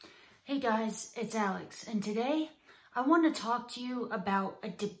Hey guys, it's Alex, and today I want to talk to you about a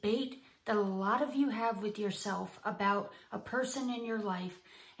debate that a lot of you have with yourself about a person in your life,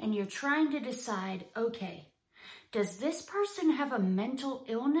 and you're trying to decide, okay, does this person have a mental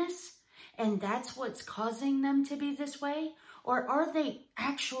illness and that's what's causing them to be this way? Or are they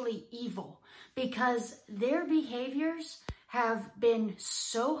actually evil because their behaviors have been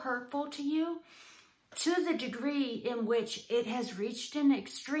so hurtful to you to the degree in which it has reached an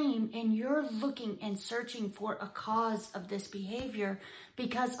extreme and you're looking and searching for a cause of this behavior?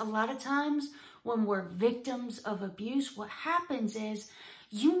 Because a lot of times when we're victims of abuse, what happens is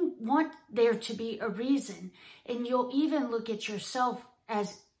you want there to be a reason, and you'll even look at yourself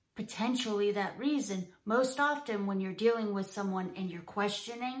as potentially that reason. Most often when you're dealing with someone and you're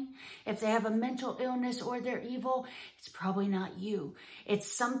questioning if they have a mental illness or they're evil, it's probably not you.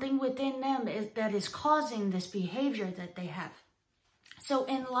 It's something within them that is causing this behavior that they have. So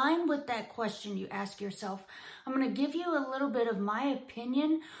in line with that question you ask yourself, I'm going to give you a little bit of my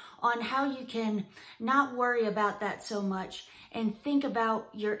opinion on how you can not worry about that so much and think about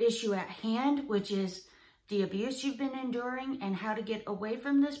your issue at hand, which is the abuse you've been enduring and how to get away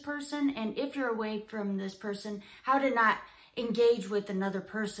from this person. And if you're away from this person, how to not engage with another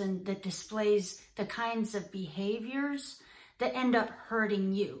person that displays the kinds of behaviors that end up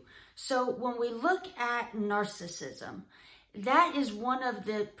hurting you. So when we look at narcissism, that is one of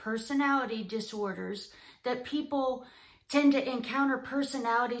the personality disorders that people tend to encounter,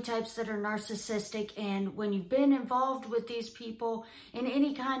 personality types that are narcissistic. And when you've been involved with these people in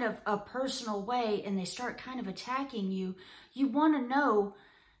any kind of a personal way and they start kind of attacking you, you want to know,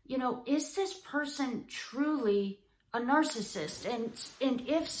 is this person truly a narcissist? And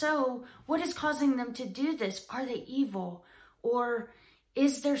if so, what is causing them to do this? Are they evil? Or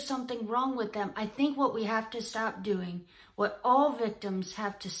is there something wrong with them? I think what we have to stop doing, what all victims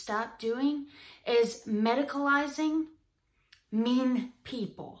have to stop doing, is medicalizing mean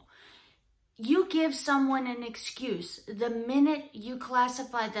people. You give someone an excuse the minute you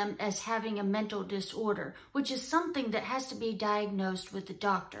classify them as having a mental disorder, which is something that has to be diagnosed with a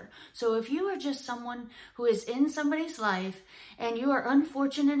doctor. So if you are just someone who is in somebody's life and you are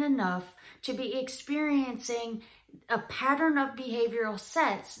unfortunate enough to be experiencing a pattern of behavioral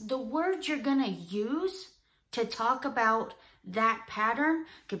sets, the word you're going to use to talk about that pattern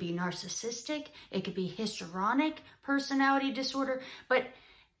could be narcissistic, it could be histrionic personality disorder, but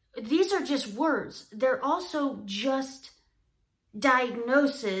these are just words. They're also just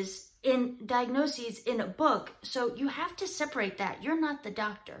diagnoses in a book. So you have to separate that. You're not the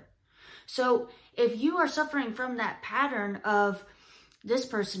doctor. So if you are suffering from that pattern of this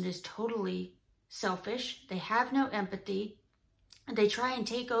person is totally selfish, they have no empathy, they try and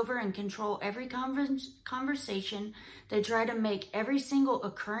take over and control every conversation. They try to make every single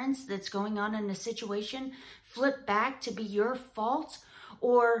occurrence that's going on in a situation flip back to be your fault.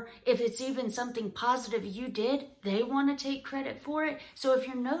 Or if it's even something positive you did, they want to take credit for it. So if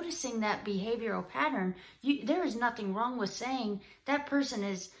you're noticing that behavioral pattern, there is nothing wrong with saying that person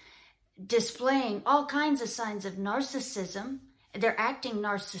is displaying all kinds of signs of narcissism. They're acting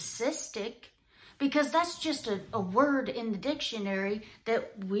narcissistic. Because that's just a word in the dictionary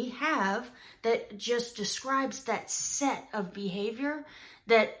that we have that just describes that set of behavior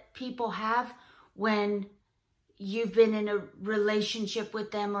that people have when you've been in a relationship with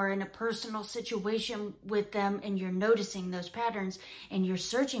them or in a personal situation with them and you're noticing those patterns and you're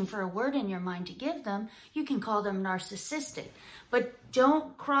searching for a word in your mind to give them. You can call them narcissistic. But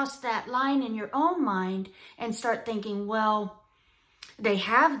don't cross that line in your own mind and start thinking, well, they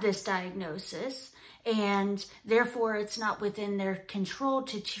have this diagnosis and therefore it's not within their control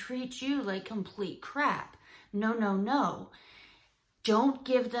to treat you like complete crap. No. Don't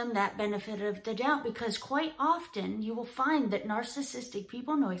give them that benefit of the doubt, because quite often you will find that narcissistic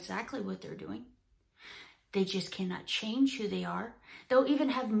people know exactly what they're doing. They just cannot change who they are. They'll even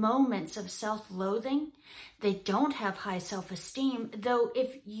have moments of self-loathing. They don't have high self-esteem, though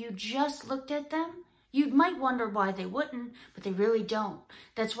if you just looked at them, you might wonder why they wouldn't, but they really don't.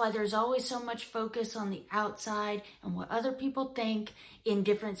 That's why there's always so much focus on the outside and what other people think in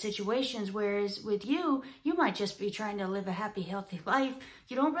different situations. Whereas with you, you might just be trying to live a happy, healthy life.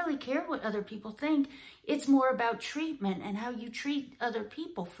 You don't really care what other people think. It's more about treatment and how you treat other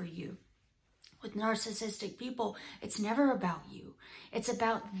people for you. With narcissistic people, it's never about you. It's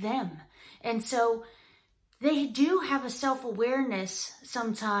about them. And so they do have a self-awareness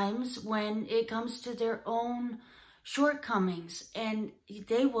sometimes when it comes to their own shortcomings, and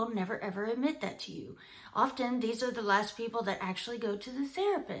they will never ever admit that to you. Often these are the last people that actually go to the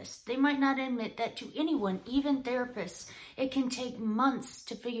therapist. They might not admit that to anyone, even therapists. It can take months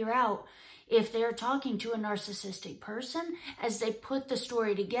to figure out if they're talking to a narcissistic person as they put the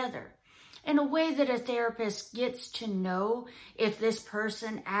story together. In a way that a therapist gets to know if this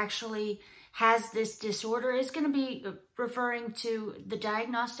person actually has this disorder is going to be referring to the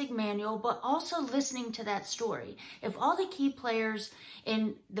diagnostic manual, but also listening to that story. If all the key players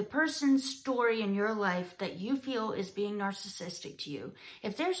in the person's story in your life that you feel is being narcissistic to you,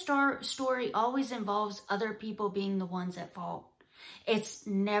 if their story always involves other people being the ones at fault, it's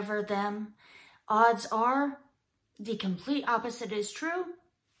never them. Odds are the complete opposite is true.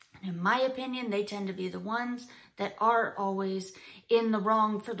 In my opinion, they tend to be the ones that are always in the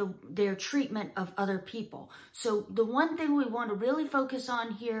wrong for their treatment of other people. So the one thing we want to really focus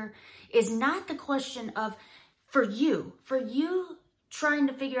on here is not the question of, for you trying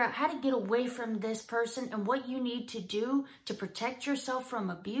to figure out how to get away from this person and what you need to do to protect yourself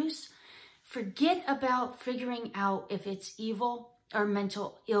from abuse. Forget about figuring out if it's evil or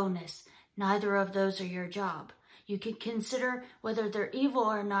mental illness. Neither of those are your job. You can consider whether they're evil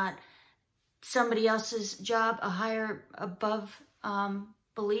or not somebody else's job, a higher above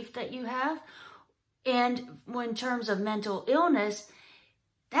belief that you have. And in terms of mental illness,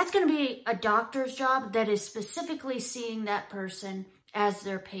 that's going to be a doctor's job that is specifically seeing that person as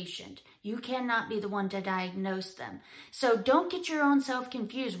their patient. You cannot be the one to diagnose them. So don't get your own self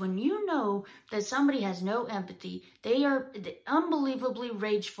confused. When you know that somebody has no empathy, they are unbelievably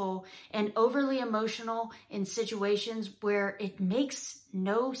rageful and overly emotional in situations where it makes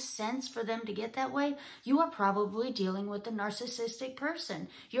no sense for them to get that way, you are probably dealing with a narcissistic person.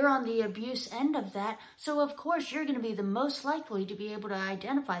 You're on the abuse end of that, so of course you're going to be the most likely to be able to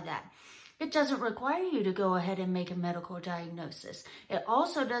identify that. It doesn't require you to go ahead and make a medical diagnosis. It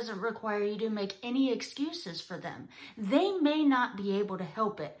also doesn't require you to make any excuses for them. They may not be able to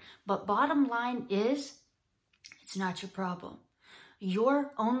help it, but bottom line is, it's not your problem.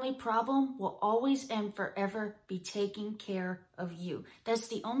 Your only problem will always and forever be taking care of you. That's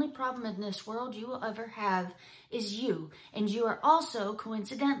the only problem in this world you will ever have is you. And you are also,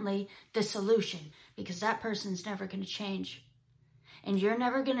 coincidentally, the solution, because that person's never going to change. And you're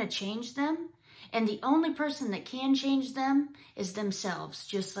never going to change them. And the only person that can change them is themselves,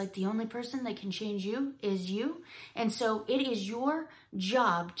 just like the only person that can change you is you. And so it is your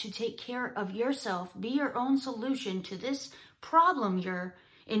job to take care of yourself, be your own solution to this problem you're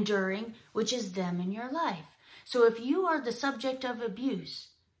enduring, which is them in your life. So if you are the subject of abuse,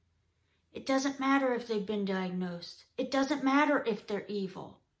 it doesn't matter if they've been diagnosed. It doesn't matter if they're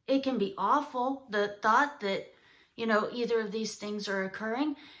evil. It can be awful, the thought that, either of these things are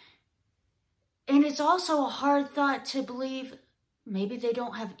occurring. And it's also a hard thought to believe maybe they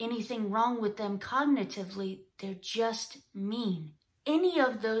don't have anything wrong with them cognitively. They're just mean. Any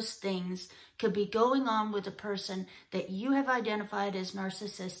of those things could be going on with a person that you have identified as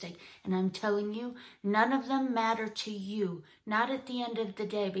narcissistic. And I'm telling you, none of them matter to you, not at the end of the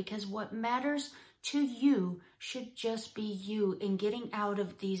day, because what matters to you should just be you in getting out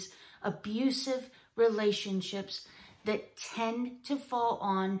of these abusive relationships that tend to fall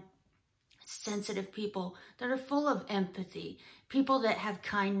on sensitive people that are full of empathy, people that have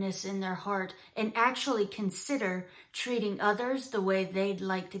kindness in their heart and actually consider treating others the way they'd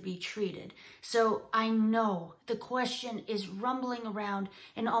like to be treated. So I know the question is rumbling around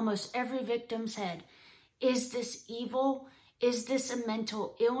in almost every victim's head. Is this evil? Is this a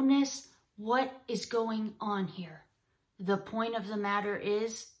mental illness? What is going on here? The point of the matter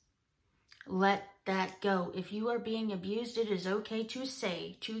is, let that go. If you are being abused, it is okay to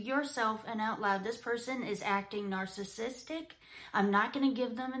say to yourself and out loud, this person is acting narcissistic. I'm not going to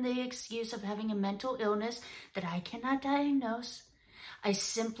give them the excuse of having a mental illness that I cannot diagnose. I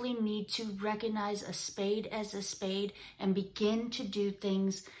simply need to recognize a spade as a spade and begin to do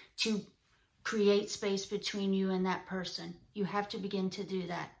things to create space between you and that person. You have to begin to do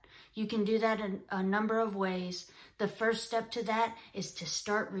that. You can do that in a number of ways. The first step to that is to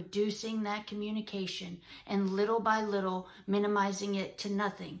start reducing that communication and little by little minimizing it to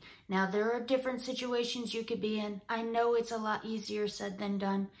nothing. Now, there are different situations you could be in. I know it's a lot easier said than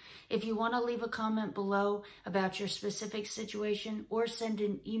done. If you want to leave a comment below about your specific situation or send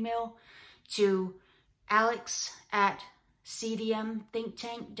an email to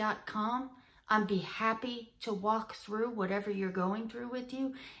alex@cdmthinktank.com, I'd be happy to walk through whatever you're going through with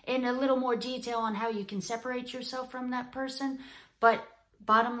you in a little more detail on how you can separate yourself from that person. But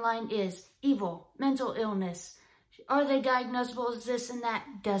bottom line is, evil, mental illness, are they diagnosable as this and that?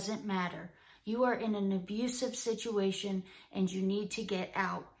 Doesn't matter. you are in an abusive situation and you need to get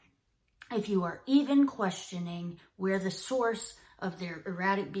out. If you are even questioning where the source of their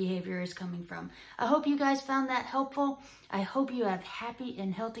erratic behavior is coming from. I hope you guys found that helpful. I hope you have happy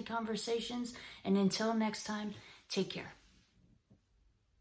and healthy conversations. And until next time, take care.